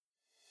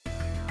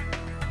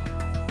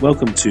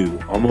Welcome to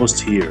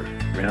Almost Here,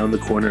 Round the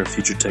Corner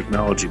Future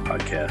Technology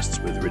podcasts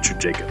with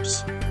Richard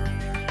Jacobs.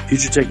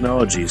 Future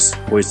technologies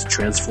poised to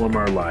transform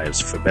our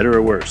lives for better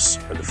or worse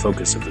are the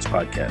focus of this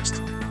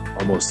podcast.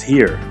 Almost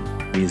here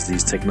means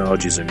these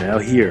technologies are now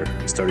here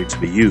and starting to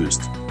be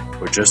used,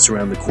 or just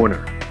around the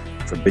corner,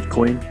 from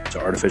Bitcoin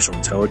to artificial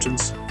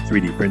intelligence,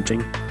 3D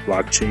printing,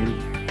 blockchain,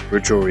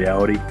 virtual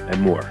reality,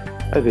 and more.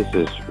 Hi, this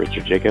is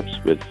Richard Jacobs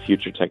with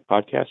Future Tech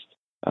Podcast.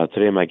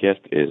 Today my guest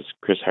is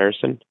Chris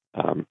Harrison.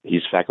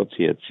 He's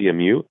faculty at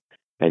CMU,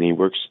 and he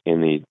works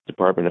in the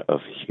Department of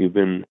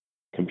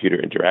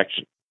Human-Computer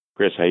Interaction.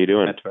 Chris, how you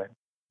doing? That's right.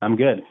 I'm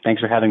good. Thanks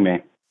for having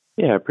me.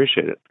 Yeah, I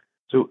appreciate it.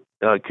 So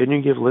can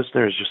you give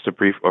listeners just a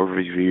brief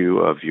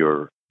overview of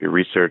your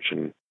research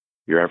and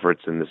your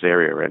efforts in this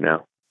area right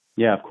now?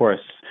 Yeah, of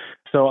course.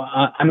 So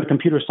I'm a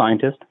computer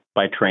scientist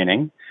by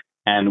training,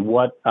 and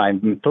what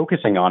I'm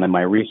focusing on in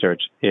my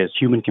research is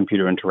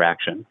human-computer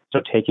interaction. So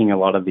taking a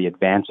lot of the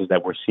advances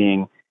that we're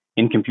seeing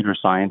in computer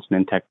science and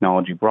in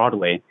technology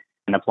broadly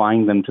and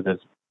applying them to this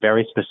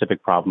very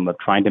specific problem of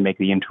trying to make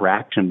the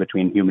interaction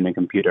between human and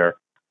computer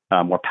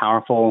more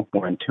powerful,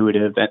 more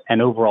intuitive,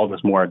 and overall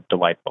just more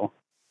delightful.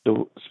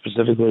 So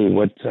specifically,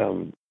 let's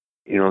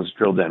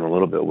drill down a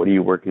little bit. What are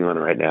you working on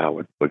right now?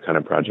 What kind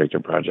of project or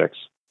projects?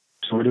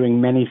 So we're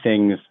doing many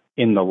things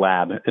in the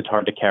lab. It's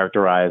hard to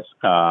characterize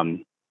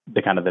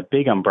the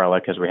big umbrella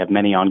because we have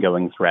many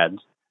ongoing threads.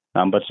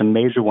 But some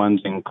major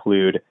ones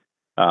include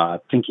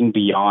thinking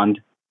beyond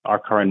our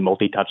current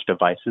multi-touch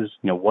devices.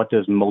 What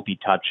does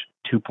multi-touch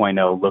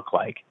 2.0 look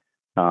like?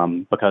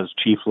 Because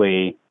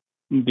chiefly,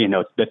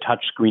 the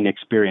touch screen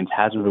experience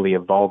hasn't really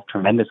evolved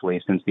tremendously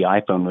since the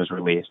iPhone was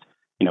released,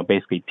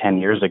 basically 10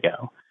 years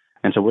ago.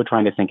 And so we're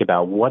trying to think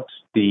about what's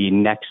the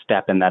next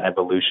step in that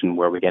evolution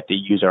where we get to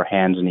use our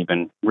hands in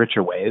even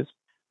richer ways.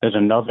 There's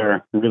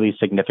another really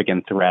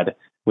significant thread,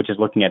 which is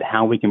looking at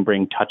how we can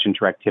bring touch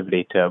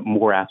interactivity to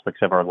more aspects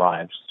of our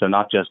lives. So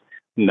not just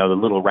the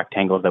little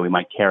rectangles that we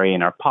might carry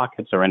in our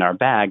pockets or in our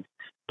bags,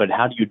 but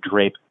how do you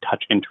drape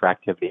touch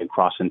interactivity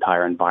across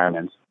entire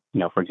environments?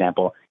 For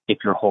example, if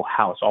your whole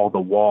house, all the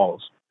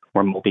walls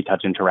were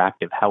multi-touch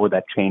interactive, how would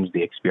that change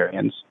the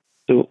experience?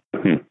 So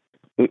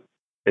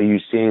are you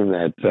saying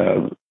that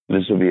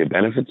this will be a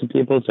benefit to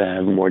people to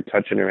have more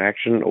touch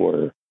interaction,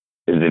 or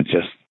is it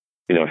just,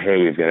 hey,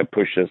 we've got to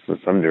push this in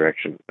some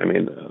direction? I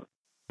mean,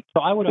 so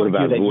I would argue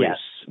that voice? Yes.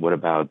 What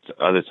about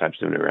other types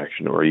of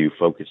interaction, or are you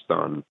focused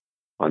on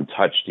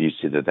touch? Do you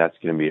see that that's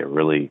going to be a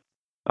really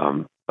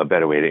a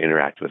better way to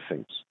interact with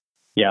things?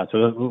 Yeah,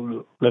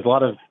 so there's a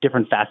lot of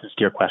different facets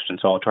to your question,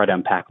 so I'll try to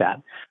unpack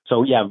that.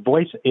 So yeah,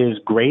 voice is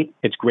great.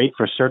 It's great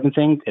for certain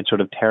things. It's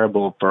sort of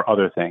terrible for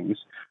other things.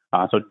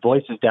 So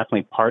voice is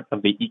definitely part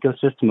of the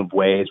ecosystem of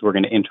ways we're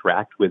going to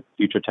interact with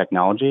future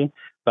technology,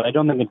 but I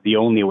don't think it's the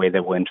only way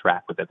that we'll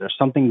interact with it. There's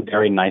something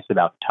very nice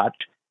about touch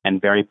and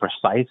very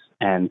precise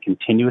and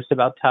continuous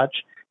about touch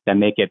that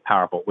make it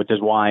powerful, which is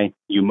why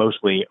you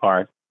mostly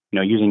are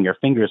using your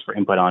fingers for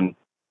input on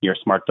your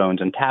smartphones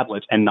and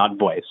tablets and not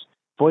voice.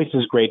 Voice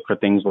is great for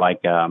things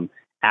like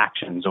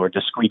actions or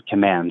discrete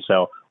commands.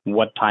 So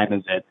what time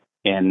is it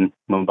in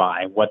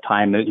Mumbai? What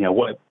time is,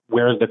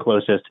 where is the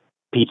closest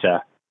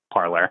pizza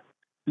parlor?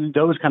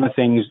 Those kind of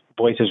things,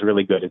 voice is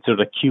really good. It's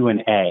sort of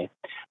Q&A.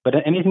 But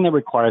anything that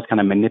requires kind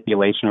of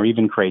manipulation or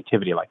even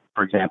creativity, like,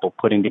 for example,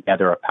 putting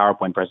together a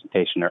PowerPoint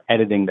presentation or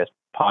editing this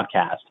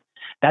podcast,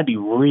 that'd be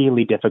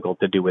really difficult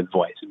to do with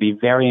voice. It'd be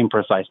very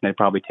imprecise, and it'd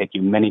probably take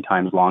you many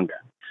times longer.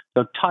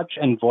 So touch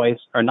and voice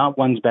are not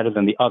one's better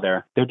than the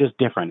other. They're just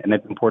different, and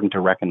it's important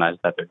to recognize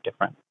that they're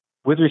different.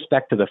 With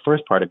respect to the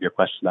first part of your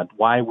question, that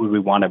why would we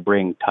want to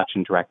bring touch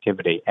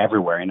interactivity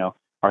everywhere?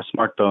 Our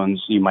smartphones,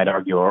 you might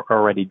argue, are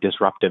already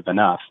disruptive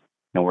enough.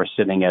 We're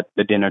sitting at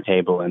the dinner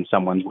table and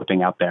someone's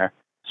whipping out their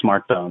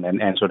smartphone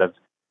and sort of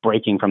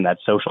breaking from that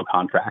social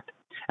contract.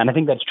 And I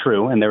think that's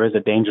true, and there is a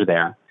danger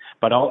there.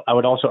 But I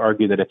would also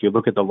argue that if you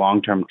look at the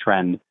long-term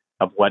trend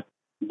of what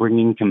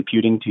bringing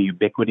computing to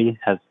ubiquity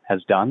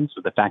has done,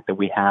 so the fact that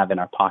we have in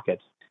our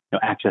pockets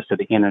access to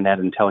the internet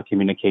and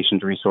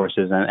telecommunications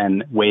resources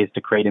and ways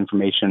to create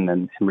information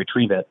and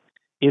retrieve it,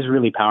 is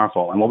really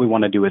powerful. And what we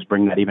want to do is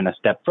bring that even a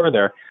step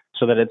further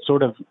so that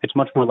it's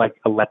much more like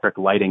electric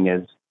lighting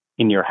is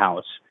in your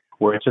house,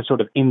 where it's just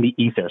sort of in the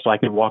ether. So I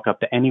could walk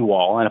up to any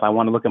wall, and if I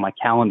want to look at my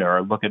calendar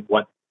or look at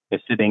what is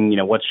sitting,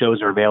 what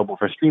shows are available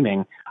for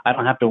streaming, I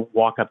don't have to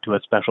walk up to a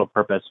special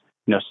purpose,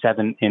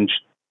 7-inch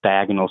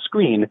diagonal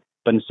screen,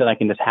 but instead I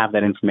can just have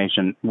that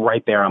information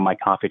right there on my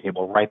coffee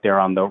table, right there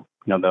on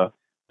the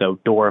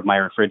door of my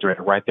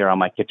refrigerator, right there on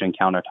my kitchen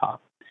countertop.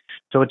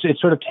 So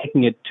it's sort of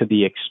taking it to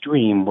the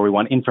extreme where we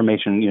want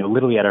information,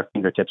 literally at our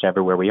fingertips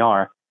everywhere we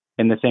are,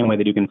 in the same way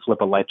that you can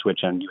flip a light switch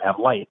and you have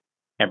light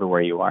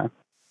everywhere you are.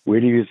 Where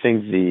do you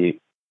think the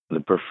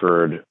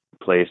preferred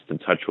place to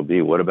touch will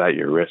be? What about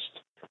your wrist?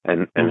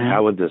 And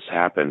how would this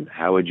happen?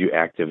 How would you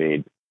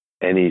activate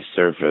any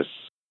surface,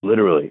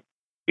 literally,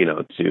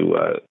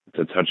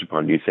 to touch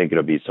upon? Do you think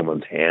it'll be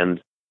someone's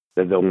hand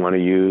that they'll want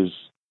to use,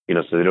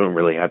 so they don't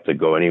really have to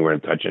go anywhere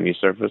and touch any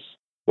surface?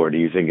 Or do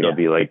you think it'll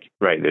be like,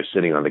 right, they're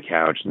sitting on the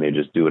couch and they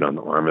just do it on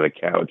the arm of the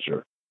couch?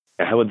 Or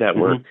how would that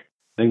work?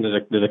 I think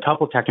there's a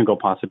couple technical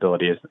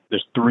possibilities.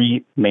 There's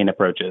three main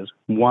approaches.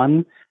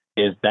 One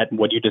is that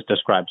what you just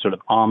described, sort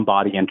of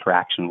on-body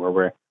interaction, where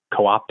we're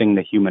co-opting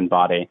the human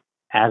body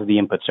as the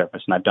input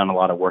surface. And I've done a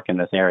lot of work in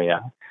this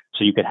area.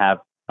 So you could have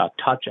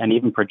touch and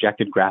even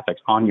projected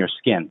graphics on your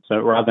skin. So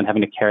rather than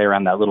having to carry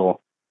around that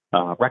little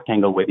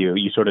rectangle with you,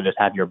 you sort of just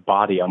have your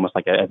body almost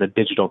like as a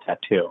digital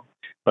tattoo.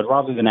 But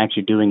rather than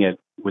actually doing it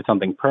with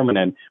something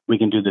permanent, we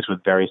can do this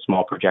with very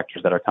small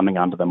projectors that are coming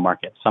onto the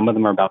market. Some of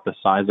them are about the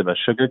size of a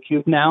sugar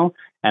cube now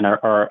and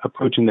are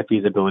approaching the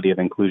feasibility of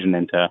inclusion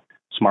into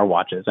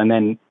smartwatches. And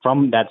then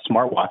from that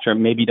smartwatch, or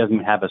maybe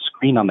doesn't have a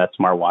screen on that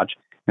smartwatch,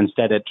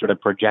 instead it sort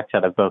of projects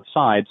out of both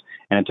sides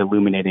and it's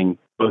illuminating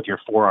both your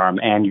forearm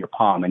and your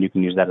palm, and you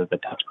can use that as a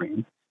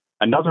touchscreen.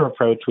 Another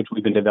approach which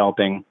we've been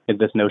developing is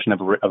this notion of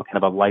kind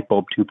of a light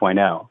bulb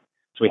 2.0.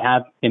 So we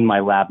have in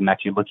my lab, I'm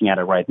actually looking at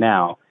it right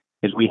now,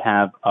 is we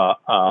have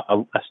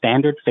a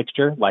standard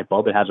fixture light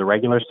bulb. It has a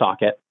regular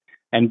socket,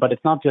 but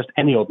it's not just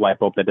any old light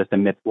bulb that just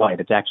emits light.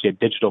 It's actually a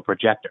digital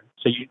projector.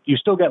 So you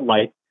still get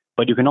light,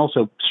 but you can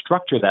also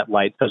structure that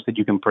light such that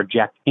you can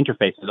project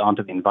interfaces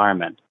onto the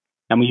environment.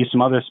 And we use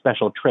some other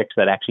special tricks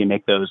that actually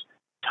make those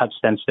touch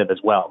sensitive as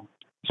well.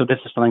 So this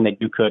is something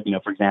that you could,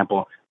 for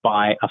example,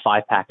 buy a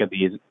 5-pack of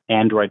these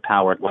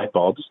Android-powered light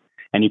bulbs,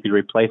 and you could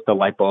replace the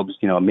light bulbs,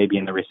 maybe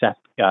in the recessed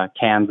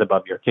cans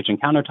above your kitchen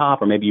countertop,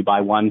 or maybe you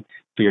buy one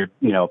for your,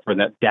 for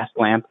the desk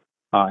lamp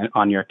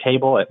on your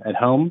table at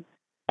home.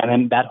 And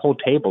then that whole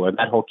table or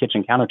that whole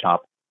kitchen countertop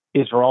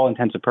is, for all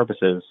intents and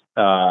purposes,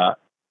 a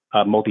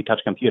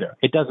multi-touch computer.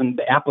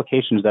 The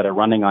applications that are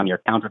running on your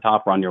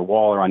countertop or on your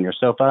wall or on your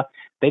sofa,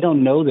 they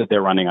don't know that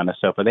they're running on a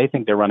sofa. They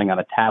think they're running on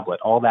a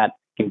tablet. All that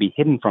can be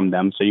hidden from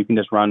them, so you can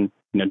just run,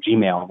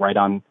 Gmail right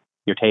on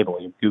your table,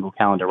 your Google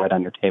Calendar right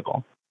on your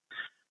table.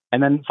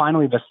 And then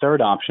finally, the third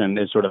option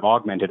is sort of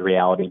augmented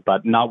reality,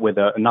 but not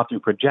through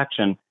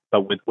projection,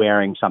 but with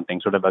wearing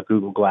something, sort of a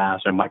Google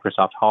Glass or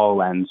Microsoft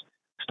HoloLens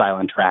style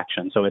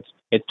interaction. So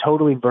it's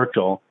totally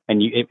virtual,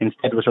 and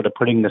instead we're sort of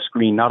putting the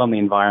screen not on the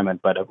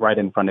environment, but right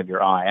in front of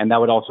your eye. And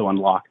that would also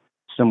unlock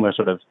similar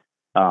sort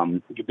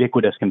of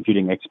ubiquitous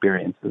computing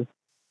experiences.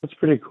 That's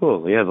pretty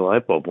cool. Yeah, the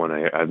light bulb one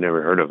I've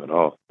never heard of at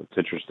all. That's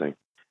interesting.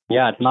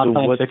 Yeah, it's not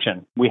science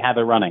fiction. We have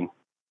it running.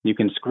 You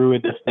can screw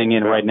this thing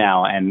in right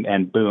now,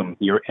 and boom,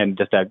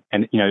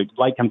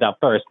 light comes out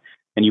first,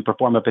 and you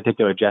perform a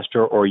particular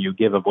gesture or you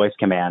give a voice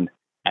command,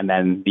 and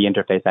then the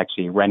interface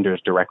actually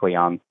renders directly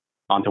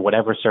onto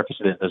whatever surface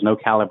it is. There's no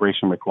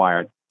calibration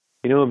required.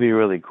 It would be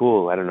really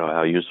cool. I don't know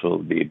how useful it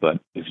would be, but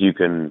if you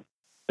can,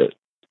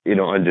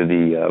 under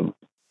the,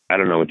 I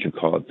don't know what you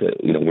call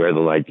it, where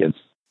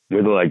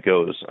the light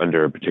goes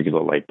under a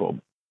particular light bulb,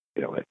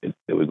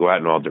 it would go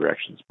out in all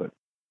directions, but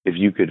if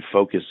you could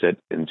focus it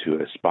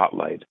into a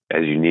spotlight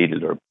as you need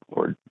it,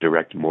 or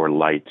direct more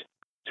light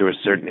to a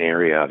certain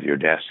area of your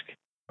desk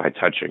by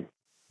touching.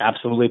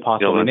 Absolutely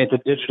possible. And it's a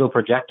digital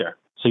projector,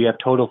 so you have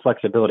total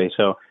flexibility.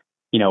 So,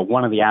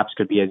 one of the apps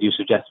could be, as you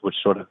suggest, which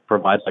sort of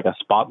provides like a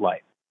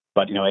spotlight,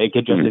 but, it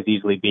could just as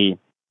easily be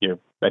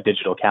a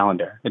digital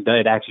calendar.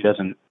 It actually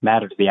doesn't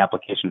matter to the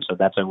application. So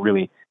that's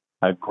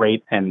a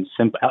great and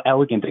simple,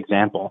 elegant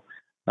example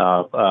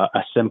of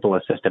a simple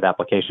assistive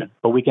application.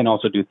 But we can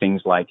also do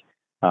things like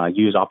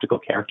use optical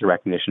character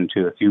recognition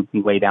too. If you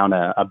lay down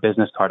a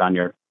business card on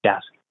your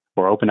desk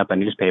or open up a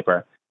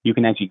newspaper, you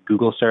can actually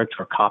Google search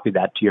or copy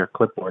that to your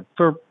clipboard.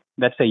 For,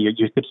 let's say, you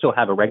could still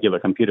have a regular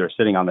computer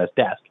sitting on this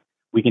desk.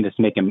 We can just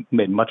make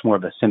it much more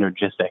of a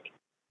synergistic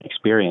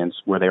experience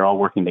where they're all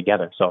working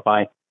together. So if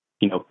I,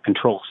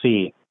 Control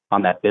C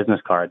on that business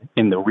card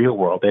in the real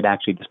world, it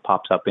actually just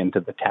pops up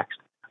into the text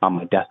on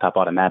my desktop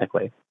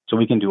automatically. So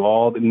we can do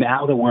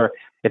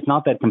it's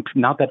not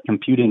that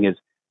computing is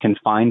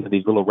confined to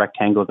these little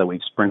rectangles that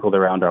we've sprinkled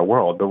around our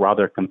world, but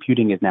rather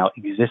computing is now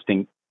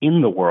existing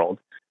in the world.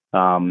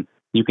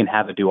 You can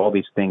have it do all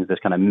these things, this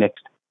kind of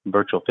mixed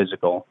virtual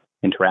physical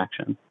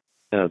interaction.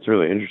 Yeah, that's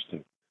really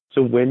interesting.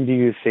 So when do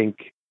you think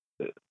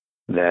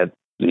that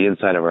the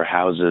inside of our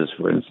houses,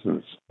 for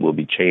instance, will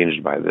be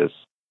changed by this?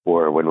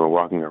 Or when we're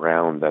walking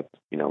around that,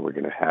 we're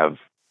going to have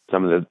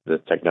some of the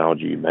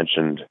technology you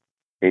mentioned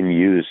in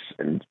use,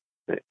 and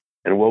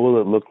what will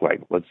it look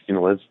like? Let's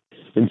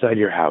inside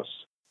your house,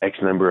 X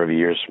number of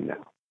years from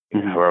now,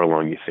 however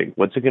long you think.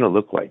 What's it going to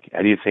look like?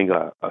 How do you think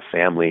a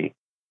family,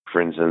 for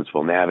instance,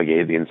 will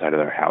navigate the inside of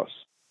their house?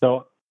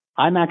 So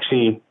I'm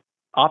actually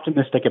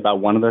optimistic about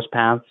one of those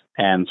paths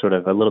and sort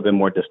of a little bit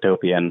more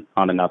dystopian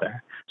on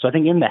another. So I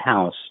think in the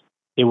house,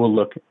 it will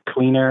look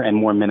cleaner and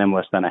more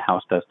minimalist than a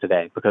house does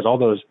today, because all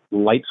those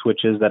light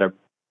switches that are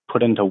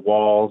put into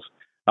walls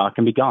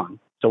can be gone.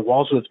 So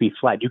walls will be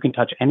flat. You can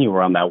touch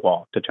anywhere on that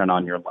wall to turn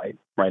on your light,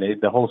 right?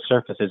 The whole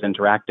surface is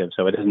interactive,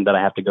 so it isn't that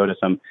I have to go to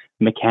some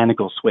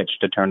mechanical switch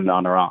to turn it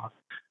on or off.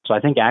 So I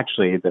think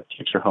actually the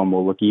future home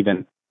will look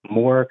even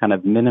more kind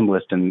of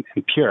minimalist and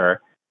pure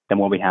than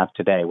what we have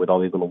today with all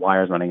these little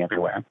wires running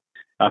everywhere.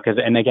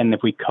 And again,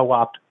 if we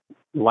co-opt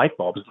light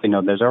bulbs.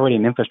 There's already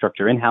an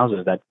infrastructure in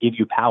houses that give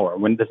you power.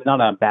 When this is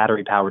not a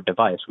battery-powered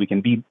device, we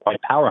can be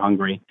quite power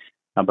hungry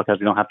because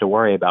we don't have to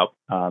worry about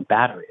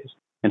batteries.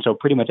 And so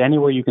pretty much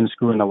anywhere you can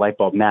screw in a light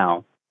bulb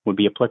now would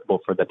be applicable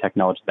for the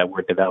technology that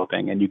we're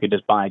developing. And you could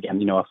just buy,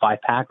 again, a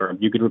 5-pack, or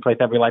you could replace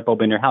every light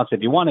bulb in your house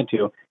if you wanted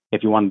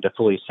to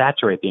fully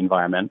saturate the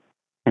environment.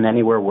 And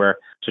anywhere where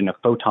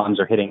photons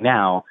are hitting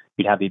now,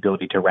 you'd have the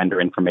ability to render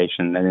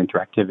information and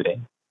interactivity.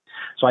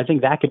 So I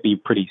think that could be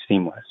pretty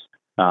seamless.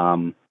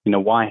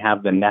 Why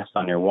have the Nest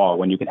on your wall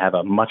when you could have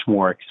a much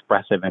more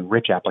expressive and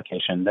rich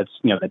application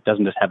that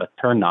doesn't just have a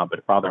turn knob,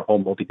 but rather a whole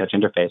multi-touch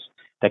interface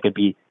that could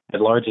be as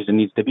large as it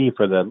needs to be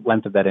for the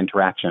length of that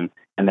interaction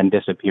and then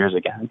disappears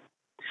again.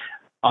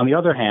 On the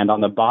other hand,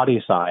 on the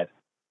body side,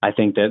 I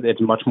think that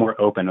it's much more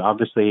open.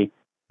 Obviously,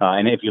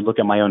 and if you look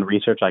at my own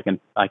research, I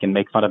can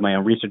make fun of my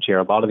own research here.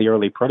 A lot of the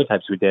early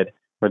prototypes we did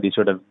were these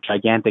sort of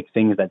gigantic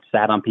things that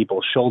sat on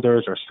people's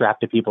shoulders or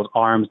strapped to people's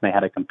arms, and they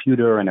had a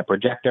computer and a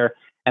projector,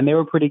 and they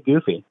were pretty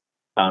goofy,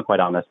 quite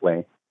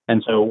honestly.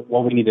 And so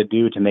what we need to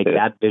do to make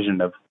that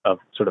vision of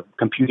sort of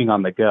computing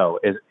on the go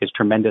is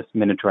tremendous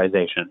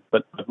miniaturization.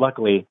 But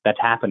luckily, that's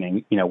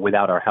happening,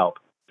 without our help.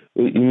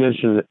 You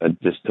mentioned a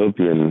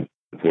dystopian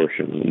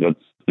portion.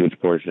 Which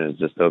portion is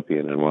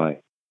dystopian and why?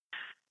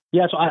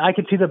 Yeah, so I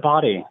could see the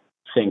body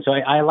thing. So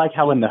I like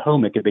how in the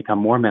home it could become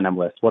more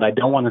minimalist. What I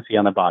don't want to see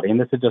on the body, and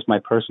this is just my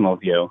personal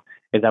view,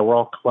 is that we're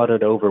all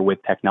cluttered over with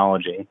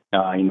technology.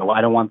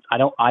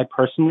 I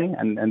personally,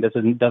 and this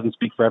doesn't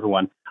speak for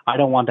everyone, I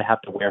don't want to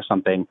have to wear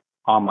something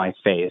on my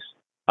face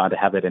to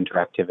have that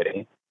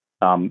interactivity.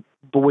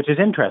 But which is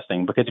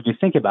interesting, because if you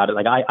think about it,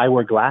 like I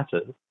wear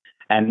glasses,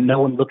 and no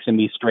one looks at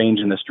me strange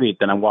in the street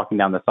that I'm walking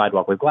down the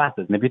sidewalk with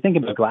glasses. And if you think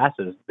about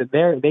glasses,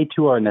 they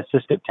too are an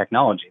assistive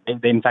technology.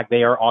 In fact,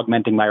 they are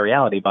augmenting my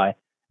reality by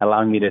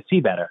allowing me to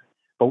see better.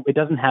 But it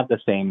doesn't have the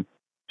same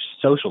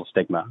social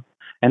stigma.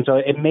 And so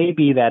it may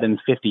be that in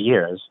 50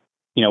 years,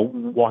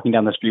 walking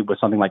down the street with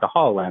something like a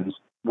HoloLens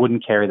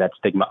wouldn't carry that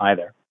stigma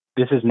either.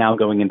 This is now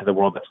going into the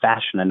world of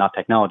fashion and not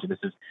technology. This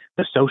is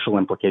the social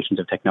implications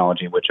of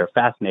technology, which are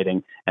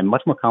fascinating and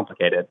much more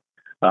complicated.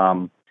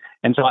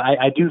 And so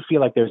I do feel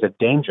like there's a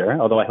danger,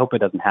 although I hope it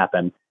doesn't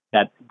happen,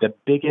 that the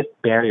biggest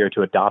barrier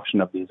to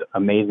adoption of these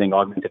amazing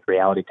augmented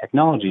reality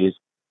technologies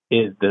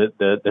is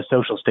the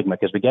social stigma,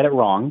 because we get it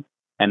wrong.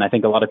 And I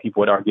think a lot of people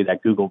would argue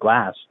that Google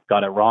Glass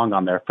got it wrong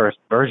on their first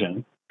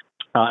version.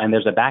 And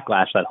there's a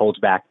backlash that holds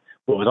back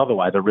what was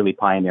otherwise a really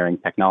pioneering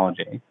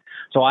technology.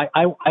 So I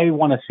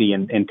want to see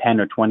in 10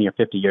 or 20 or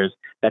 50 years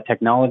that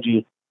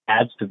technology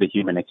adds to the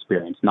human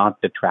experience,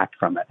 not detract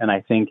from it. And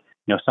I think,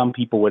 some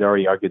people would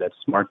already argue that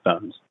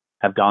smartphones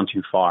have gone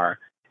too far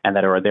and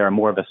that they are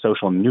more of a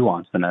social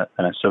nuance than a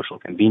social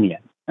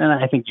convenience. And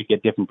I think you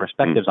get different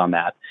perspectives on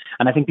that.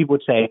 And I think people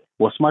would say,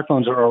 well,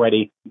 smartphones are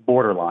already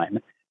borderline.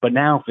 But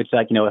now if it's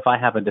like, if I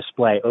have a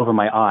display over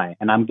my eye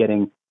and I'm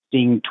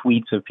seeing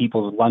tweets of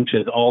people's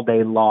lunches all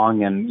day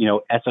long and,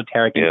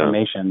 esoteric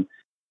information,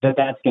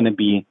 that's going to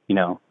be,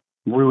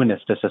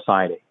 ruinous to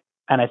society.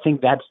 And I think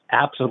that's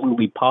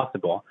absolutely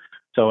possible.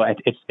 So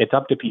it's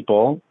up to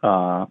people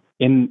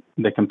in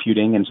the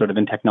computing and sort of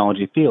in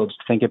technology fields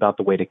to think about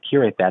the way to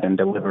curate that and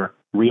deliver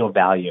real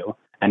value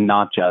and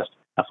not just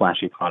a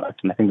flashy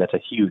product. And I think that's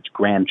a huge,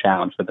 grand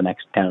challenge for the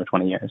next 10 or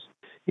 20 years.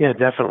 Yeah,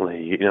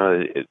 definitely.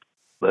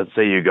 Let's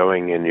say you're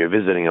going and you're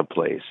visiting a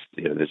place.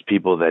 There's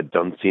people that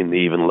don't seem to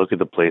even look at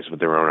the place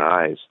with their own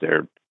eyes.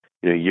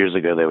 Years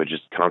ago, they would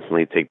just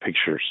constantly take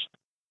pictures.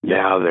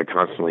 Now they're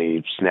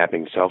constantly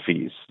snapping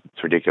selfies.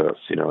 It's ridiculous.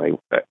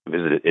 I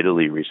visited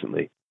Italy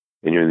recently,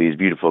 and you're in these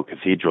beautiful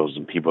cathedrals,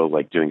 and people are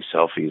like doing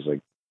selfies.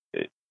 Like,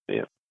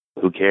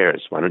 who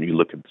cares? Why don't you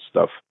look at the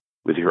stuff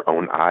with your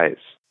own eyes?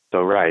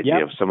 So, right,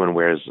 if someone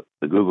wears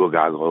the Google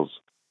goggles,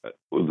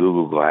 with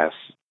Google Glass,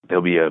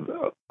 there'll be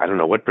I don't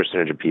know what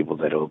percentage of people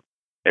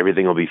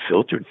everything will be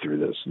filtered through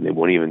this, and they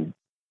won't even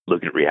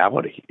look at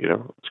reality.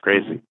 It's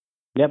crazy.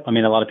 Yep. I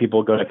mean, a lot of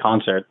people go to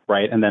concert,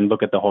 right, and then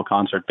look at the whole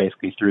concert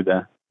basically through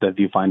the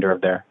viewfinder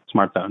of their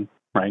smartphone,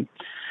 right?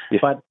 Yeah,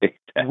 but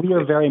exactly. We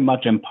are very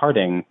much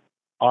imparting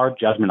our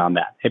judgment on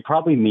that. It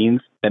probably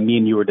means that me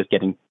and you are just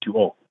getting too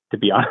old, to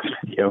be honest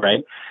with you,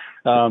 right?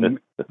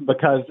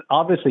 Because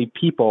obviously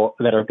people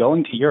that are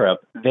going to Europe,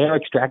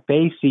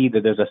 they see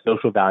that there's a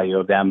social value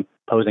of them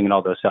posing in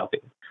all those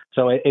selfies.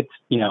 So it's,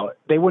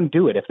 they wouldn't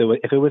do it. If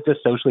it was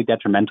just socially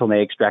detrimental and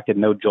they extracted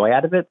no joy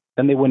out of it,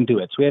 then they wouldn't do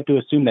it. So we have to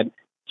assume that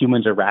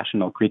humans are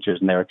rational creatures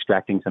and they're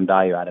extracting some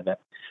value out of it.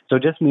 So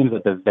it just means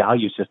that the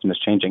value system is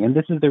changing. And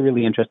this is the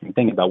really interesting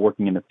thing about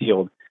working in a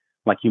field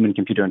like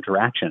human-computer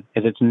interaction,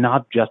 is it's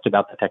not just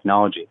about the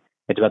technology.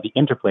 It's about the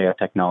interplay of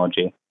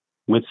technology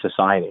with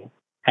society.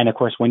 And of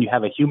course, when you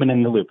have a human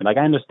in the loop, and I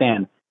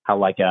understand how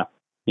like a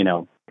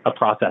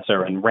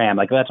processor and RAM,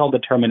 like that's all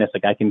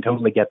deterministic. I can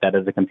totally get that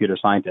as a computer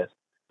scientist.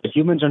 But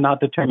humans are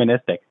not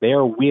deterministic. They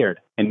are weird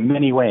in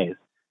many ways.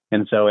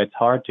 And so it's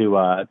hard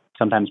to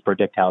sometimes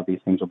predict how these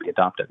things will be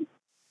adopted.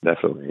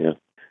 Definitely, yeah.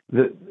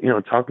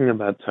 Talking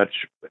about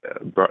touch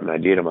brought an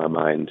idea to my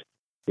mind.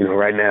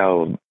 Right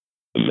now,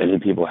 many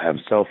people have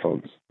cell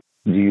phones.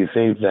 Do you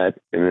think that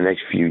in the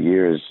next few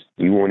years,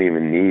 you won't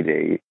even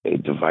need a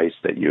device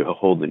that you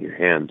hold in your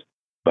hand,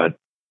 but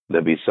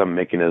there'll be some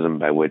mechanism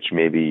by which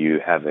maybe you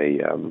have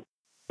a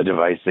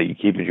device that you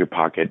keep in your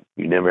pocket,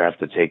 you never have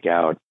to take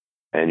out,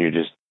 and you're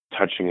just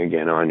touching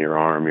again on your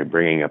arm, you're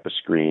bringing up a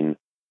screen,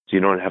 so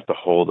you don't have to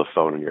hold the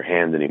phone in your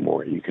hand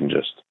anymore. You can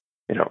just,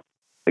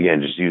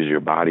 again, just use your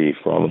body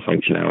for all the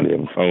functionality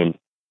of a phone.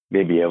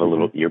 Maybe you have a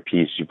little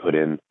earpiece you put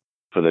in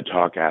for the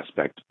talk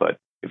aspect, but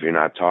if you're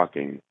not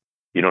talking,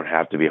 you don't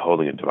have to be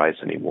holding a device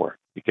anymore.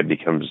 It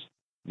becomes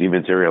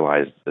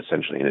dematerialized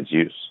essentially in its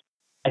use.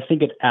 I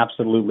think it's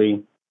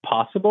absolutely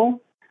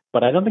possible,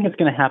 but I don't think it's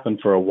going to happen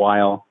for a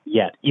while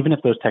yet, even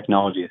if those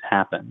technologies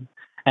happen.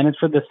 And it's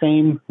for the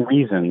same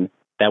reason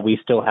that we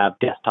still have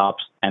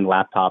desktops and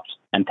laptops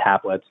and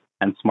tablets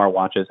and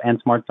smartwatches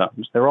and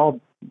smartphones. They're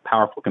all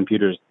powerful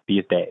computers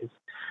these days.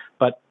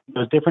 But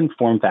those different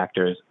form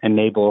factors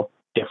enable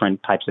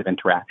different types of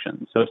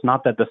interactions. So it's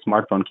not that the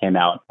smartphone came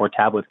out or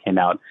tablets came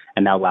out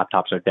and now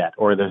laptops are dead,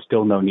 or there's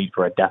still no need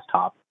for a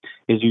desktop.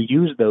 Is you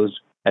use those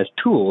as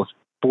tools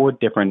for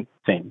different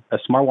things. A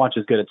smartwatch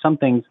is good at some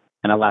things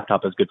and a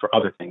laptop is good for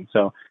other things.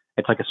 So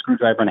it's like a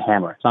screwdriver and a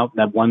hammer. It's not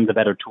that one's a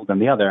better tool than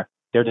the other.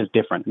 They're just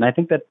different. And I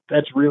think that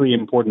that's really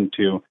important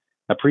to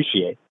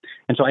appreciate.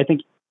 And so I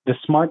think the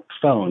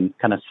smartphone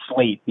kind of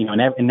slate,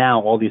 and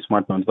now all these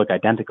smartphones look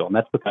identical. And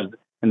that's because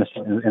in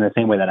the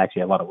same way that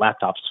actually a lot of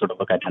laptops sort of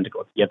look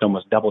identical. You have to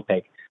almost double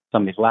take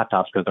some of these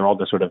laptops because they're all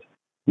just sort of,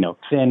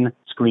 thin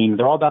screen.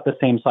 They're all about the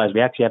same size.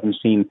 We actually haven't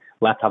seen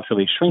laptops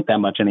really shrink that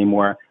much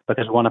anymore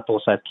because we want a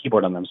full-size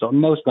keyboard on them. So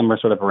most of them are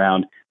sort of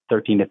around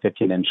 13 to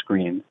 15-inch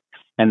screens.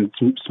 And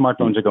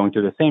smartphones are going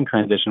through the same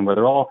transition where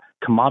they're all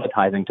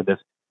commoditizing to this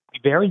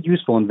very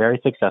useful and very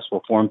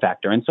successful form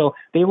factor. And so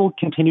they will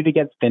continue to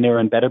get thinner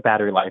and better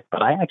battery life.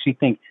 But I actually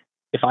think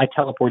if I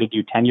teleported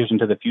you 10 years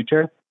into the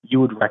future, you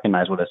would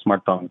recognize what a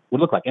smartphone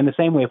would look like. In the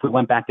same way, if we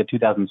went back to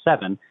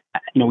 2007,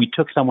 we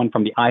took someone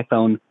from the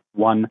iPhone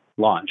 1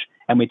 launch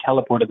and we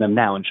teleported them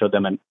now and showed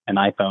them an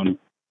iPhone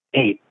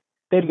 8.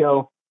 They'd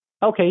go,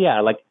 okay, yeah,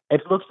 like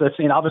it looks the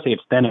same. Obviously,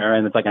 it's thinner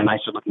and it's like a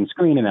nicer looking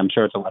screen and I'm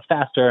sure it's a lot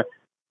faster.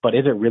 But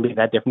is it really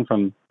that different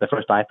from the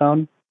first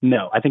iPhone?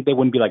 No, I think they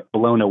wouldn't be like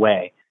blown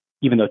away,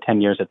 even though 10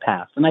 years had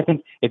passed. And I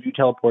think if you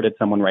teleported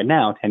someone right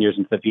now, 10 years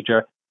into the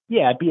future,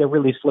 yeah, it'd be a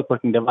really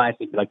slick-looking device.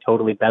 It'd be like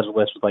totally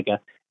bezel-less with like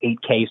a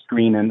 8K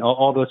screen and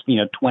all those,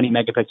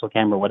 20-megapixel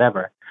camera,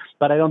 whatever.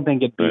 But I don't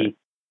think it'd be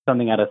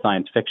something out of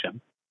science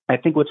fiction. I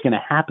think what's going to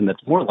happen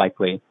that's more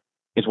likely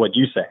is what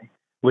you say,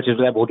 which is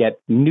that we'll get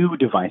new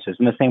devices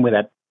in the same way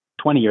that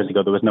 20 years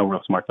ago there was no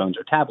real smartphones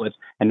or tablets,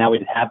 and now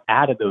we have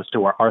added those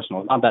to our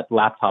arsenal. Not that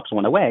laptops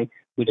went away,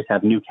 we just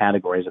have new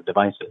categories of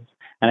devices.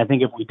 And I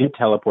think if we did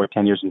teleport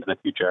 10 years into the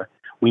future,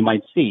 we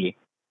might see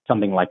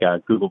something like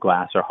a Google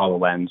Glass or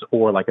HoloLens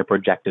or like a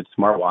projected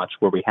smartwatch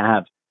where we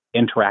have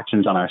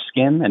interactions on our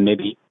skin and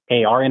maybe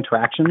AR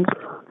interactions.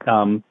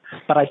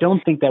 But I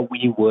don't think that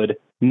we would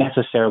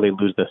necessarily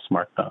lose the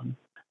smartphone.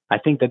 I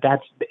think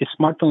that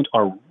smartphones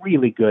are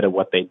really good at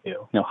what they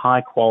do.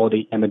 High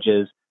quality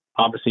images,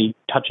 obviously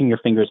touching your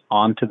fingers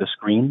onto the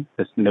screen,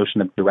 this notion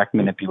of direct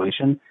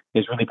manipulation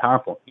is really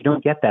powerful. You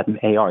don't get that in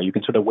AR. You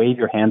can sort of wave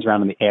your hands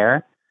around in the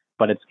air,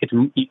 but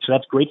so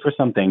that's great for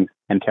some things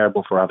and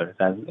terrible for others.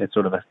 It's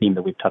sort of a theme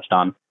that we've touched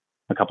on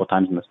a couple of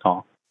times in this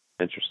call.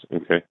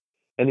 Interesting. Okay.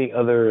 Any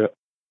other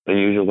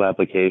unusual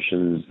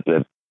applications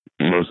that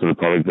most of the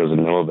public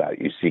doesn't know about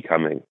you see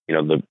coming?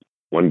 The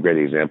one great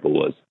example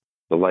was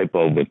the light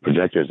bulb with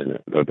projectors in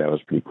it. I thought that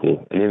was pretty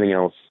cool. Anything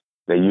else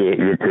that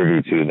you're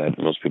privy to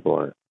that most people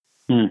aren't?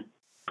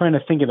 Trying to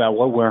think about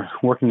what we're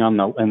working on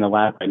in the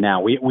lab right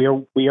now.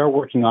 We are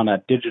working on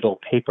a digital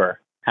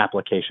paper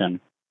application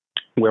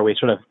where we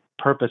sort of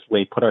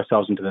purposely put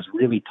ourselves into this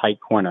really tight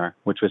corner,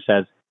 which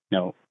says,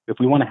 if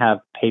we want to have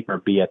paper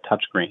be a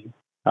touchscreen,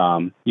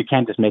 you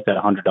can't just make that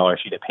 $100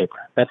 sheet of paper.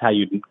 That's how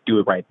you do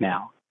it right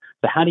now.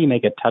 So how do you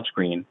make a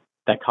touchscreen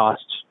that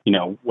costs,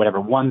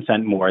 whatever 1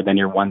 cent more than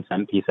your 1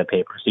 cent piece of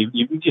paper? So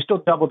you still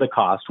double the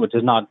cost, which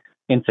is not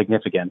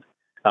insignificant.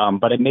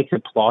 But it makes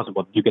it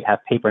plausible that you could have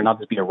paper not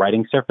just be a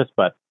writing surface,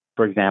 but,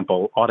 for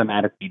example,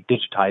 automatically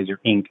digitize your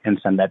ink and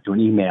send that to an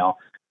email.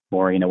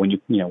 Or, when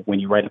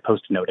you write a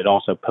Post-it note, it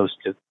also posts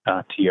it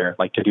to your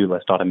to-do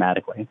list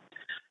automatically.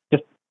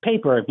 Just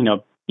paper,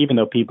 even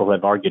though people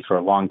have argued for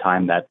a long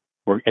time that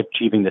we're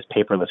achieving this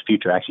paperless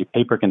future, actually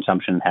paper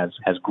consumption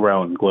has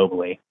grown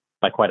globally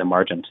by quite a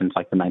margin since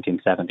the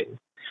 1970s.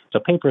 So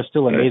paper is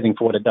still amazing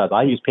for what it does.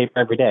 I use paper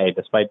every day,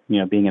 despite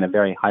being in a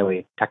very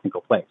highly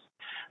technical place.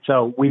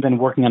 So we've been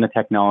working on a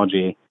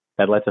technology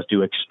that lets us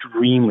do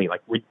extremely,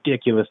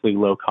 ridiculously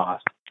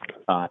low-cost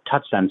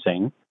touch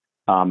sensing,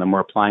 and we're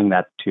applying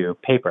that to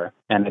paper.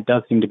 And it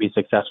does seem to be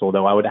successful,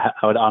 though I would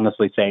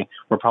honestly say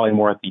we're probably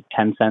more at the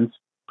 10 cents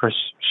per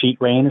sheet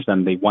range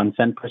than the 1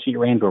 cent per sheet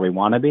range where we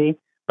want to be.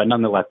 But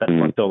nonetheless, that's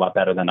still a lot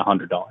better than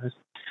 $100.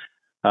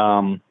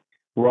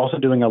 We're also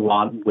doing a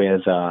lot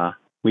with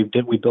we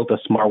built a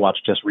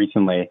smartwatch just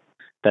recently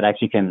that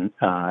actually can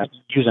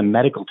use a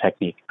medical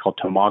technique called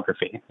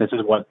tomography. This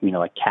is what,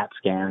 like CAT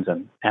scans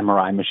and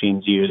MRI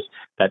machines use,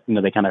 that,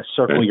 they kind of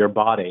circle your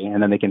body,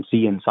 and then they can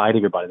see inside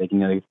of your body. They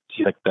can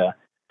see like the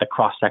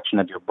cross-section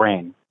of your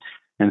brain.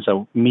 And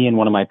so me and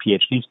one of my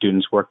PhD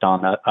students worked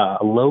on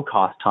a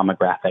low-cost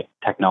tomographic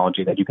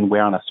technology that you can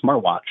wear on a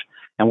smartwatch.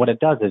 And what it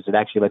does is it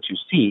actually lets you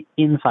see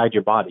inside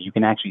your body. You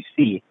can actually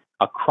see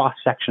a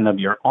cross-section of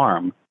your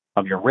arm,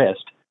 of your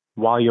wrist,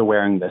 while you're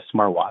wearing the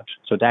smartwatch.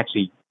 So it's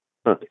actually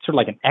it's sort of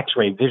like an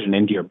X-ray vision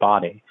into your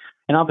body.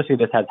 And obviously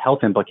this has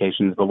health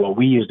implications, but what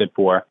we used it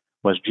for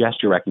was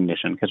gesture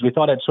recognition, because we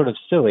thought it's sort of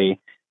silly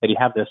that you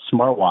have this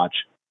smartwatch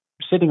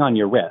sitting on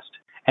your wrist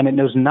and it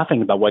knows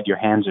nothing about what your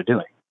hands are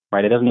doing,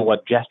 right? It doesn't know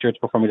what gesture it's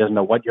performing. It doesn't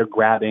know what you're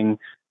grabbing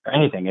or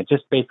anything. It's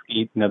just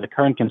basically, the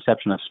current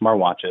conception of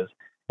smartwatches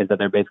is that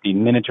they're basically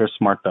miniature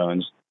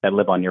smartphones that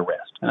live on your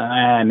wrist.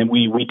 And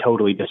we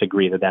totally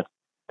disagree that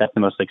that's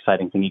the most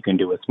exciting thing you can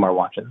do with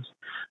smartwatches.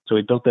 So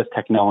we built this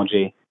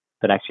technology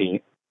that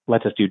actually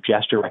lets us do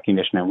gesture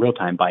recognition in real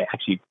time by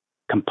actually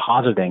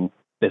compositing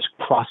this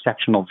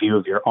cross-sectional view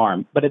of your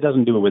arm, but it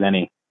doesn't do it with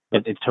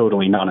it's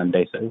totally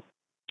non-invasive.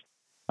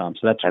 So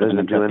that's sort of an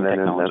interesting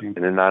technology.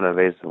 In a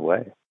non-invasive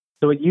way.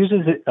 So it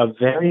uses a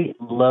very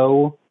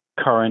low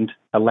current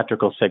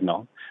electrical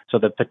signal. So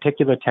the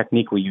particular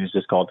technique we use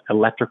is called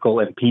electrical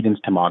impedance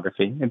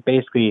tomography. It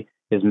basically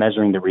is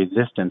measuring the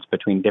resistance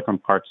between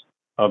different parts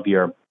of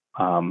your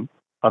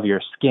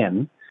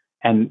skin.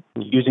 And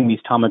using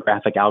these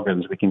tomographic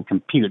algorithms, we can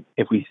compute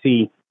if we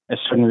see a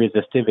certain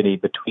resistivity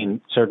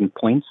between certain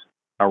points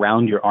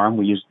around your arm.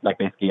 We use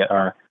basically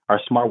our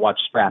smartwatch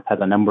strap has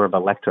a number of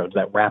electrodes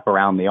that wrap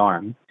around the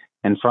arm.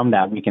 And from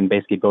that, we can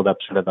basically build up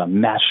sort of a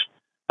mesh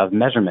of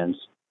measurements.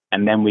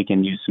 And then we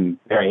can use some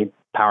very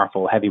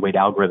powerful heavyweight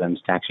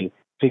algorithms to actually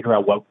figure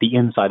out what the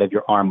inside of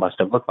your arm must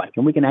have looked like.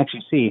 And we can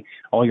actually see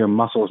all your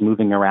muscles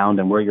moving around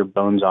and where your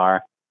bones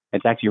are.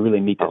 It's actually really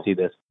neat to see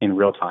this in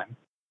real time.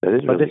 But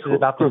this is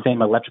about the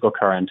same electrical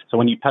current. So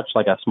when you touch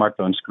like a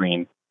smartphone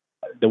screen,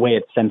 the way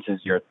it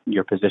senses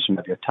your position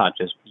of your touch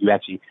is you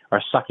actually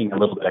are sucking a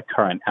little bit of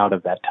current out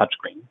of that touch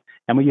screen.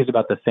 And we use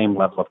about the same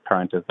level of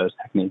current as those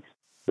techniques.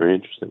 Very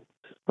interesting.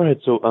 All right.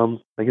 So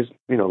I guess,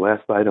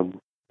 last item,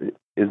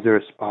 is there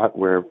a spot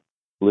where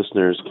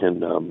listeners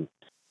can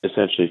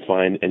essentially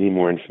find any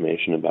more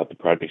information about the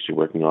projects you're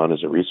working on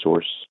as a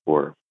resource,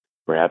 or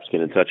perhaps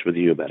get in touch with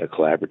you about a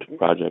collaborative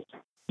project?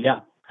 Yeah,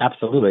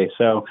 absolutely.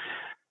 So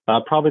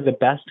probably the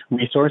best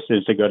resource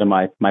is to go to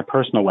my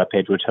personal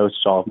webpage, which hosts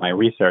all of my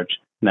research,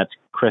 and that's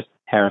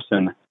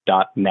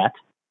chrisharrison.net.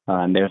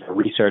 And there's a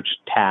research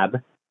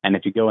tab, and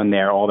if you go in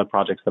there, all the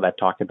projects that I've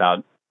talked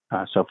about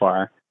so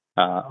far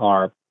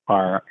are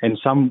in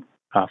some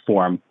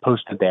form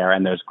posted there,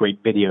 and there's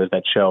great videos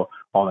that show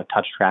all the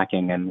touch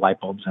tracking and light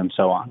bulbs and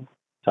so on.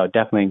 So I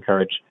definitely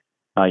encourage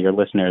your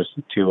listeners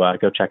to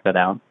go check that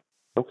out.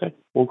 Okay.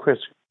 Well, Chris,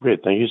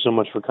 great. Thank you so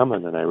much for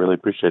coming, and I really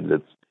appreciate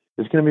it.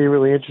 It's going to be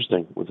really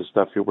interesting with the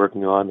stuff you're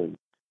working on and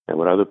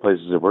what other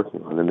places are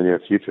working on in the near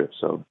future.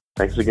 So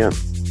thanks again.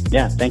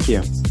 Yeah, thank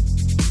you.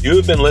 You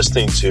have been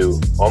listening to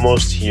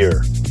Almost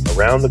Here,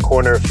 Around the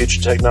Corner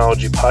Future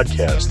Technology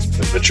podcast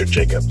with Richard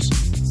Jacobs.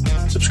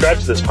 Subscribe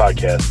to this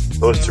podcast,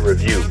 post a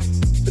review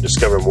to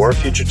discover more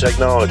future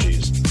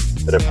technologies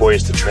that are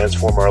poised to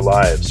transform our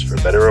lives for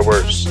better or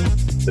worse,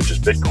 such as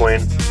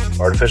Bitcoin,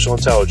 artificial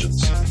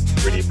intelligence,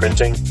 3D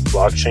printing,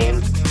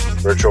 blockchain,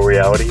 virtual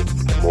reality,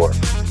 and more.